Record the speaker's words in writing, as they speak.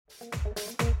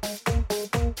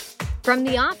From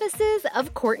the offices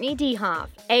of Courtney Dehoff,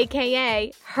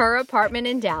 a.k.a. Her Apartment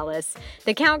in Dallas,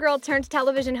 the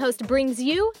Cowgirl-turned-television host brings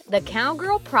you the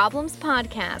Cowgirl Problems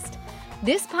Podcast.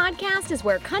 This podcast is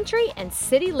where country and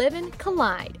city living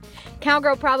collide.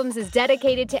 Cowgirl Problems is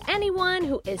dedicated to anyone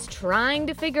who is trying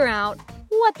to figure out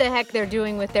what the heck they're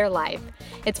doing with their life.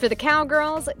 It's for the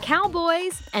cowgirls,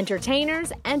 cowboys,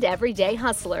 entertainers, and everyday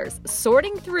hustlers,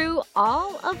 sorting through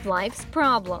all of life's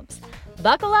problems.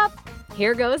 Buckle up.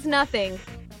 Here goes nothing.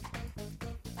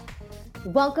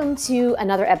 Welcome to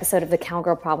another episode of the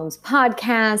Cowgirl Problems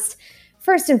Podcast.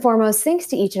 First and foremost, thanks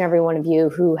to each and every one of you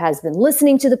who has been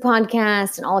listening to the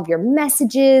podcast and all of your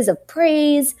messages of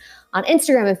praise on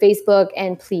Instagram and Facebook.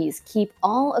 And please keep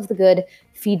all of the good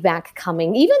feedback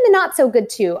coming, even the not so good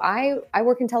too. I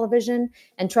work in television,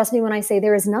 and trust me when I say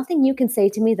there is nothing you can say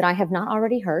to me that I have not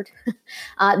already heard.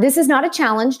 This is not a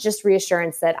challenge, just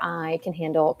reassurance that I can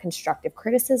handle constructive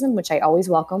criticism, which I always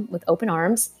welcome with open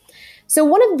arms. So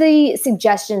one of the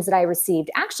suggestions that I received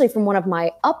actually from one of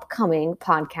my upcoming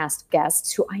podcast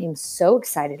guests, who I am so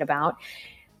excited about,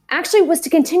 actually was to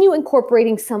continue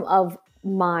incorporating some of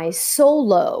my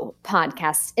solo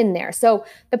podcasts in there. So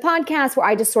the podcast where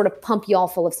I just sort of pump you all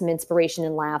full of some inspiration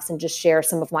and laughs and just share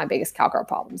some of my biggest cowgirl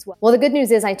problems. Well, the good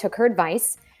news is I took her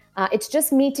advice. It's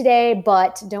just me today,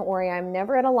 but don't worry, I'm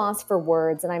never at a loss for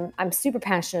words, and I'm super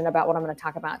passionate about what I'm going to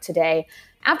talk about today.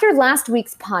 After last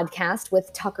week's podcast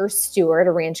with Tucker Stewart,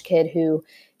 a ranch kid who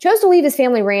chose to leave his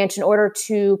family ranch in order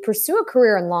to pursue a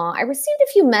career in law, I received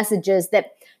a few messages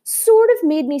that sort of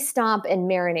made me stop and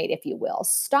marinate, if you will.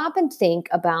 Stop and think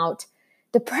about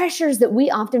the pressures that we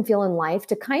often feel in life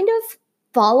to kind of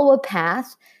follow a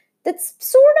path that's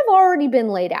sort of already been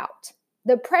laid out.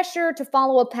 The pressure to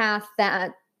follow a path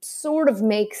that sort of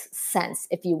makes sense,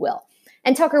 if you will.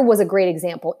 And Tucker is a great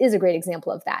example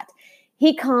of that.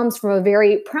 He comes from a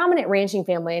very prominent ranching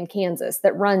family in Kansas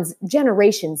that runs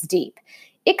generations deep.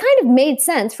 It kind of made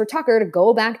sense for Tucker to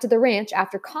go back to the ranch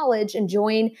after college and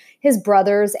join his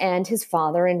brothers and his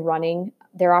father in running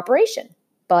their operation,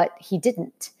 but he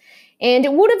didn't. And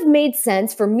it would have made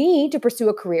sense for me to pursue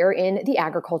a career in the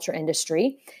agriculture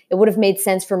industry. It would have made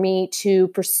sense for me to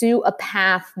pursue a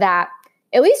path that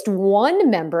at least one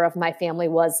member of my family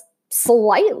was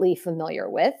slightly familiar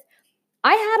with.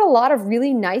 I had a lot of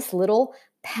really nice little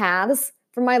paths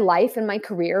for my life and my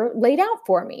career laid out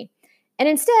for me. And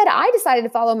instead, I decided to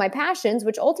follow my passions,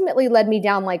 which ultimately led me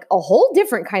down like a whole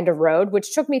different kind of road,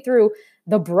 which took me through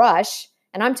the brush.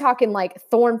 And I'm talking like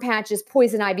thorn patches,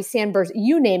 poison ivy, sandburrs,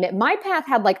 you name it. My path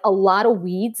had like a lot of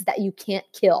weeds that you can't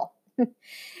kill.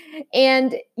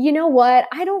 And you know what?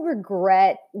 I don't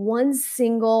regret one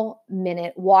single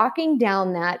minute walking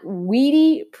down that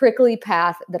weedy, prickly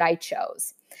path that I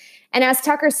chose. And as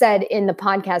Tucker said in the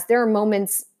podcast, there are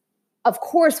moments, of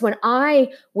course, when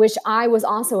I wish I was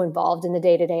also involved in the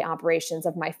day-to-day operations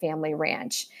of my family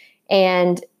ranch.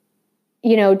 And,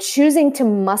 choosing to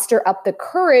muster up the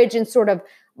courage and sort of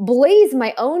blaze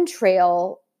my own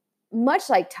trail, much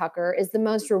like Tucker, is the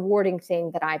most rewarding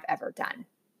thing that I've ever done.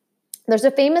 There's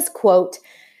a famous quote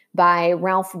by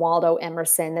Ralph Waldo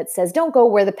Emerson that says, "Don't go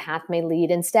where the path may lead.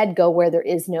 Instead, go where there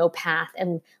is no path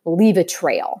and leave a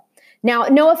trail." Now,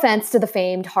 no offense to the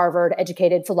famed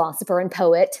Harvard-educated philosopher and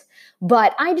poet,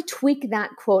 but I'd tweak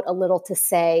that quote a little to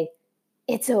say,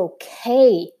 it's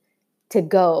okay to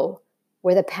go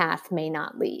where the path may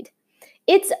not lead.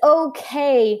 It's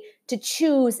okay to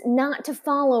choose not to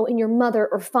follow in your mother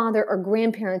or father or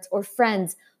grandparents or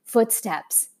friends'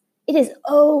 footsteps. It is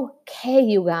okay,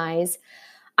 you guys.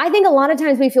 I think a lot of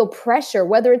times we feel pressure,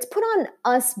 whether it's put on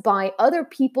us by other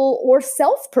people or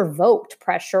self-provoked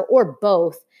pressure or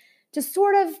both, to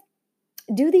sort of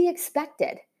do the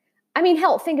expected. I mean,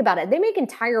 hell, think about it. They make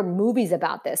entire movies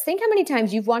about this. Think how many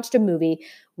times you've watched a movie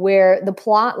where the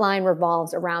plot line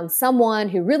revolves around someone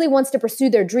who really wants to pursue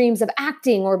their dreams of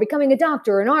acting or becoming a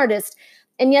doctor or an artist,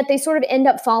 and yet they sort of end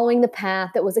up following the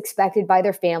path that was expected by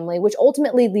their family, which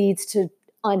ultimately leads to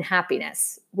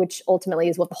unhappiness, which ultimately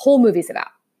is what the whole movie's about.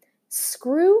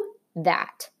 Screw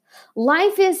that.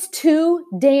 Life is too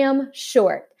damn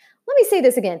short. Let me say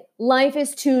this again. Life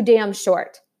is too damn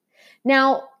short.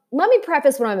 Now, let me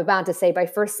preface what I'm about to say by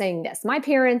first saying this. My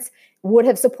parents would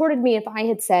have supported me if I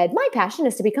had said, my passion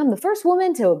is to become the first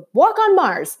woman to walk on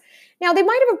Mars. Now, they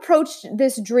might have approached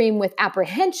this dream with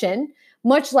apprehension,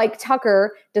 much like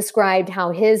Tucker described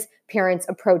how his parents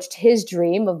approached his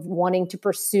dream of wanting to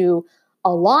pursue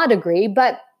a law degree.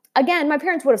 But again, my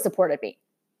parents would have supported me.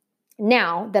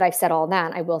 Now that I've said all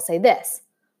that, I will say this.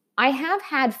 I have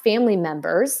had family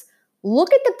members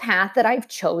look at the path that I've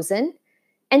chosen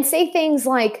and say things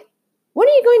like, when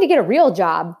are you going to get a real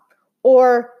job?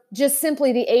 Or just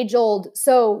simply the age old,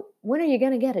 so when are you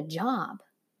going to get a job?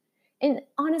 And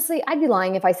honestly, I'd be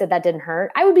lying if I said that didn't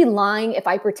hurt. I would be lying if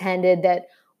I pretended that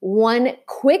one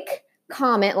quick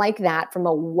comment like that from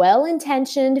a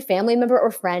well-intentioned family member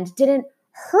or friend didn't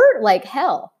hurt like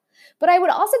hell. But I would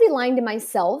also be lying to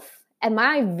myself and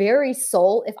my very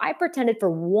soul if I pretended for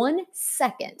 1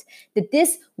 second that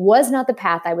this was not the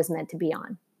path I was meant to be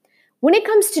on. When it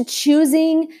comes to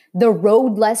choosing the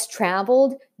road less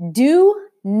traveled, do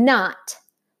not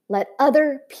let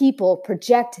other people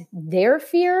project their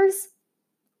fears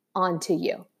onto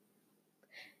you.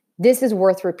 This is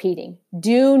worth repeating.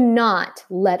 Do not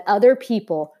let other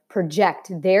people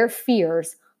project their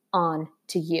fears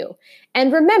onto you.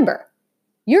 And remember,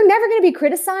 you're never going to be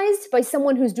criticized by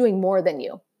someone who's doing more than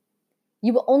you.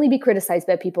 You will only be criticized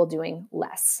by people doing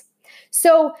less.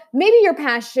 So maybe your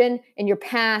passion and your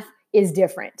path is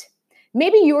different.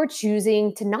 Maybe you're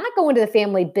choosing to not go into the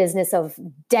family business of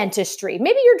dentistry.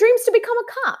 Maybe your dream's to become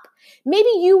a cop. Maybe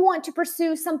you want to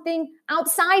pursue something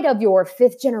outside of your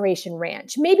 5th generation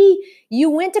ranch. Maybe you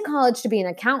went to college to be an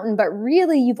accountant, but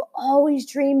really you've always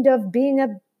dreamed of being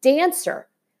a dancer.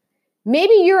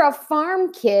 Maybe you're a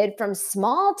farm kid from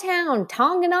small town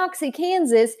Tonganoxie,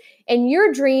 Kansas, and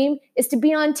your dream is to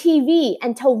be on TV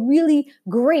and tell really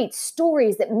great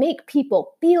stories that make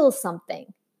people feel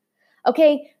something.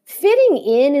 Okay, fitting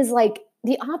in is like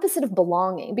the opposite of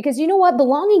belonging, because you know what?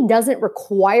 Belonging doesn't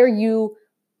require you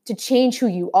to change who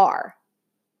you are.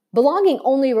 Belonging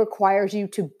only requires you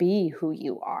to be who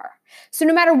you are. So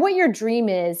no matter what your dream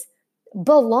is,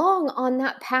 belong on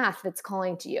that path that's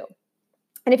calling to you.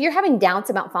 And if you're having doubts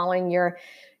about following your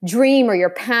dream or your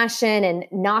passion and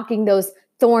knocking those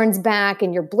thorns back,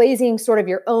 and you're blazing sort of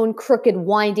your own crooked,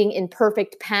 winding,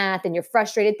 imperfect path, and you're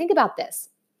frustrated, think about this.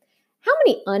 How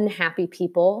many unhappy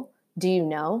people do you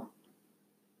know?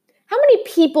 How many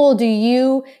people do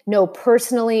you know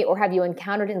personally or have you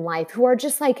encountered in life who are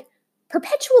just like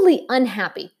perpetually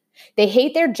unhappy? They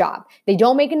hate their job. They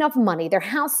don't make enough money. Their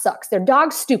house sucks. Their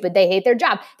dog's stupid. They hate their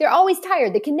job. They're always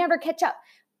tired. They can never catch up.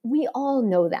 We all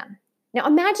know them. Now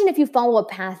imagine if you follow a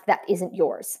path that isn't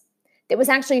yours, that was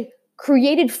actually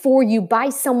created for you by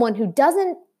someone who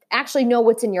doesn't actually know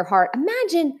what's in your heart.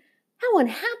 Imagine how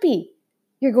unhappy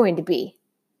you're going to be.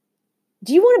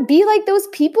 Do you want to be like those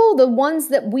people, the ones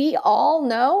that we all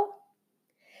know?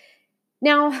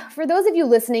 Now, for those of you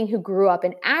listening who grew up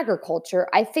in agriculture,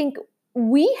 I think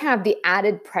we have the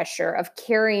added pressure of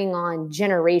carrying on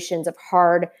generations of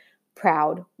hard,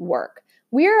 proud work.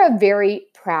 We're a very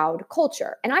proud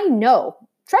culture. And I know,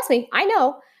 trust me, I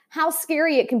know how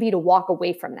scary it can be to walk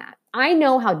away from that. I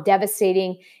know how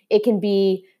devastating it can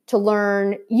be to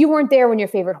learn you weren't there when your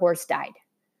favorite horse died.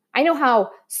 I know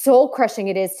how soul-crushing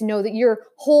it is to know that your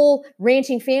whole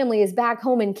ranching family is back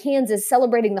home in Kansas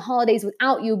celebrating the holidays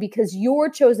without you because your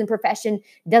chosen profession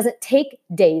doesn't take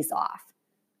days off.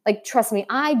 Like, trust me,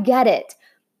 I get it.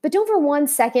 But don't for 1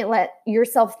 second let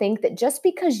yourself think that just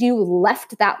because you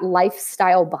left that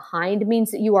lifestyle behind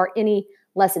means that you are any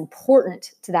less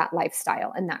important to that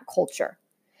lifestyle and that culture.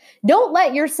 Don't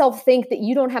let yourself think that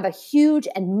you don't have a huge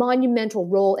and monumental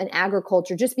role in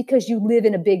agriculture just because you live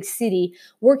in a big city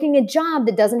working a job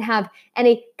that doesn't have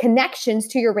any connections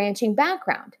to your ranching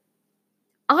background.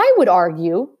 I would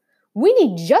argue we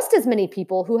need just as many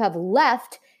people who have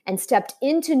left and stepped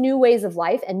into new ways of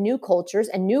life and new cultures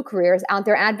and new careers out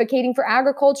there advocating for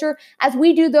agriculture as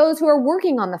we do those who are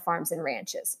working on the farms and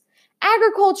ranches.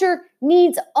 Agriculture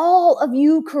needs all of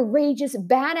you courageous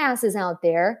badasses out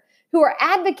there who are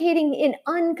advocating in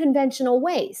unconventional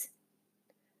ways.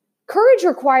 Courage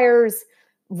requires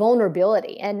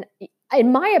vulnerability. And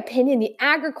in my opinion, the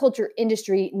agriculture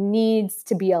industry needs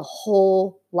to be a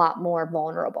whole lot more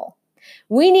vulnerable.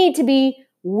 We need to be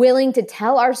willing to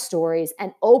tell our stories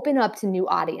and open up to new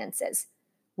audiences.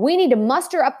 We need to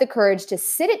muster up the courage to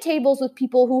sit at tables with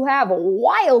people who have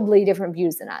wildly different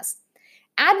views than us.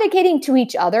 Advocating to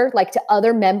each other, like to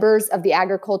other members of the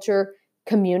agriculture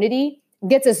community,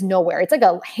 gets us nowhere. It's like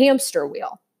a hamster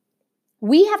wheel.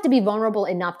 We have to be vulnerable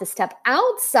enough to step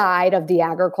outside of the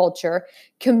agriculture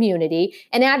community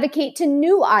and advocate to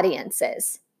new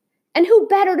audiences. And who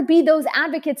better to be those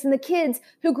advocates than the kids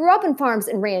who grew up in farms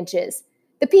and ranches?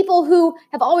 The people who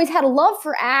have always had a love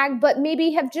for ag, but maybe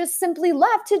have just simply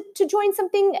left to join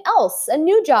something else, a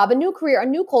new job, a new career, a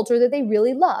new culture that they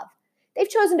really love. They've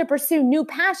chosen to pursue new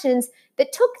passions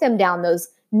that took them down those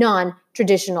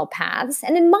non-traditional paths.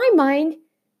 And in my mind,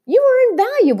 you are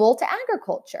invaluable to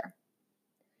agriculture.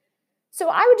 So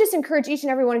I would just encourage each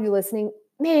and every one of you listening,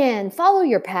 man, follow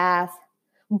your path.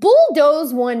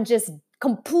 Bulldoze one just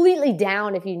completely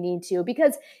down if you need to.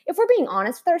 Because if we're being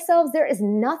honest with ourselves, there is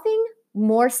nothing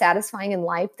more satisfying in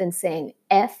life than saying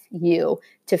F you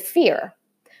to fear,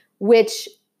 which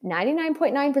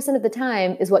 99.9% of the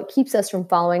time is what keeps us from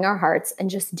following our hearts and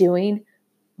just doing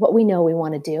what we know we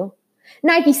want to do.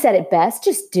 Nike said it best,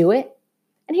 just do it.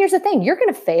 And here's the thing, you're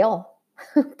going to fail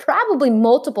probably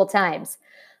multiple times.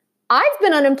 I've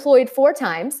been unemployed 4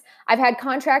 times. I've had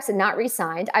contracts and not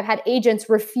re-signed. I've had agents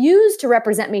refuse to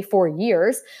represent me for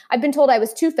years. I've been told I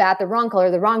was too fat, the wrong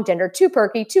color, the wrong gender, too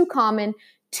perky, too common,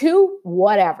 too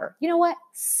whatever. You know what?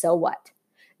 So what?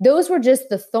 Those were just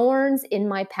the thorns in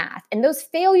my path. And those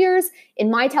failures in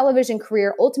my television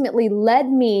career ultimately led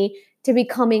me to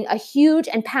becoming a huge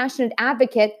and passionate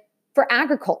advocate for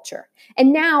agriculture.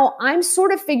 And now I'm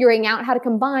sort of figuring out how to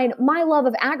combine my love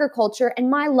of agriculture and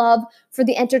my love for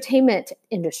the entertainment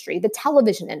industry, the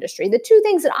television industry. The two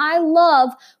things that I love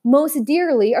most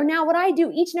dearly are now what I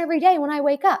do each and every day when I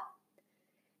wake up.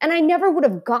 And I never would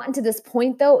have gotten to this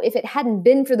point, though, if it hadn't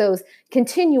been for those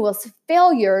continuous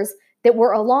failures that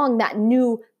were along that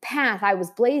new path I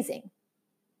was blazing.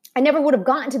 I never would have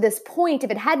gotten to this point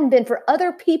if it hadn't been for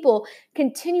other people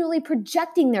continually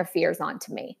projecting their fears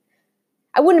onto me.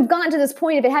 I wouldn't have gotten to this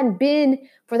point if it hadn't been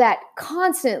for that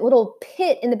constant little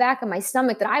pit in the back of my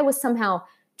stomach that I was somehow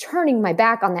turning my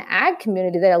back on the ag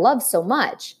community that I love so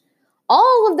much.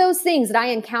 All of those things that I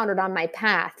encountered on my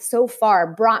path so far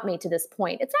brought me to this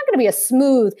point. It's not going to be a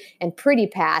smooth and pretty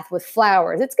path with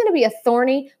flowers. It's going to be a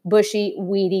thorny, bushy,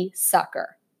 weedy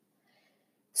sucker.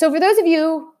 So for those of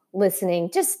you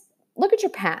listening, just look at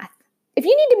your path. If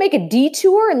you need to make a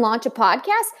detour and launch a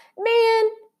podcast, man,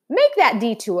 make that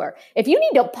detour. If you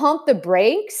need to pump the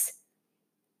brakes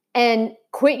and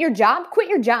quit your job, quit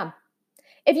your job.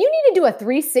 If you need to do a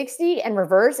 360 and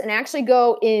reverse and actually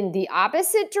go in the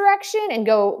opposite direction and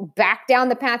go back down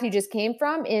the path you just came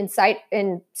from in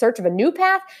search of a new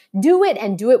path, do it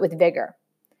and do it with vigor.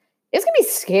 It's going to be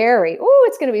scary. Oh,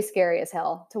 it's going to be scary as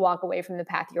hell to walk away from the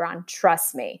path you're on.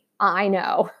 Trust me. I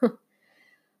know.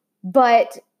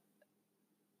 But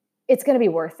it's going to be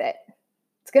worth it.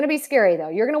 It's going to be scary, though.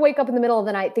 You're going to wake up in the middle of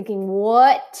the night thinking,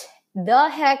 what the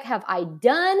heck have I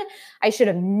done? I should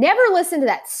have never listened to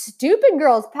that stupid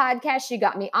girl's podcast. She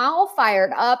got me all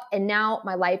fired up, and now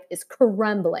my life is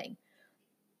crumbling.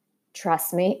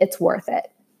 Trust me, it's worth it.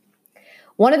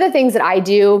 One of the things that I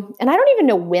do, and I don't even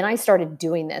know when I started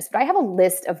doing this, but I have a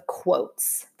list of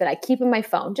quotes that I keep in my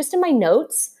phone, just in my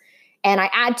notes, and I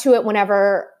add to it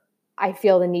whenever I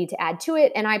feel the need to add to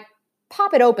it, and I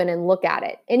pop it open and look at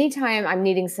it anytime I'm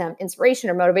needing some inspiration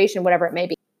or motivation, whatever it may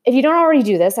be. If you don't already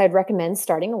do this, I'd recommend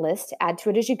starting a list, add to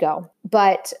it as you go.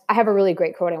 But I have a really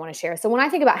great quote I want to share. So when I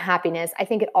think about happiness, I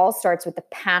think it all starts with the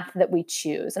path that we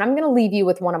choose. And I'm going to leave you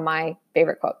with one of my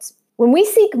favorite quotes. When we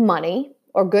seek money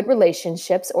or good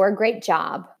relationships or a great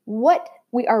job, what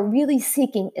we are really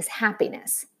seeking is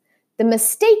happiness. The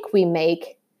mistake we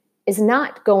make is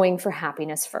not going for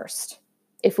happiness first.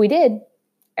 If we did,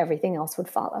 everything else would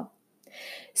follow.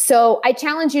 So I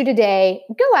challenge you today,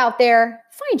 go out there,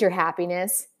 find your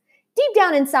happiness. Deep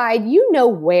down inside, you know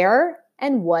where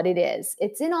and what it is.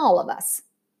 It's in all of us.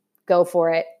 Go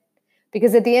for it.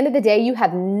 Because at the end of the day, you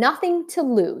have nothing to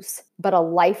lose but a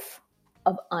life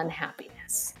of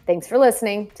unhappiness. Thanks for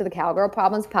listening to the Cowgirl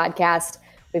Problems Podcast.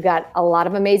 We've got a lot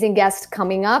of amazing guests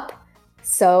coming up,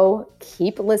 so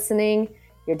keep listening.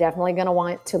 You're definitely going to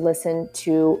want to listen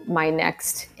to my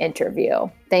next interview.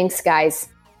 Thanks, guys.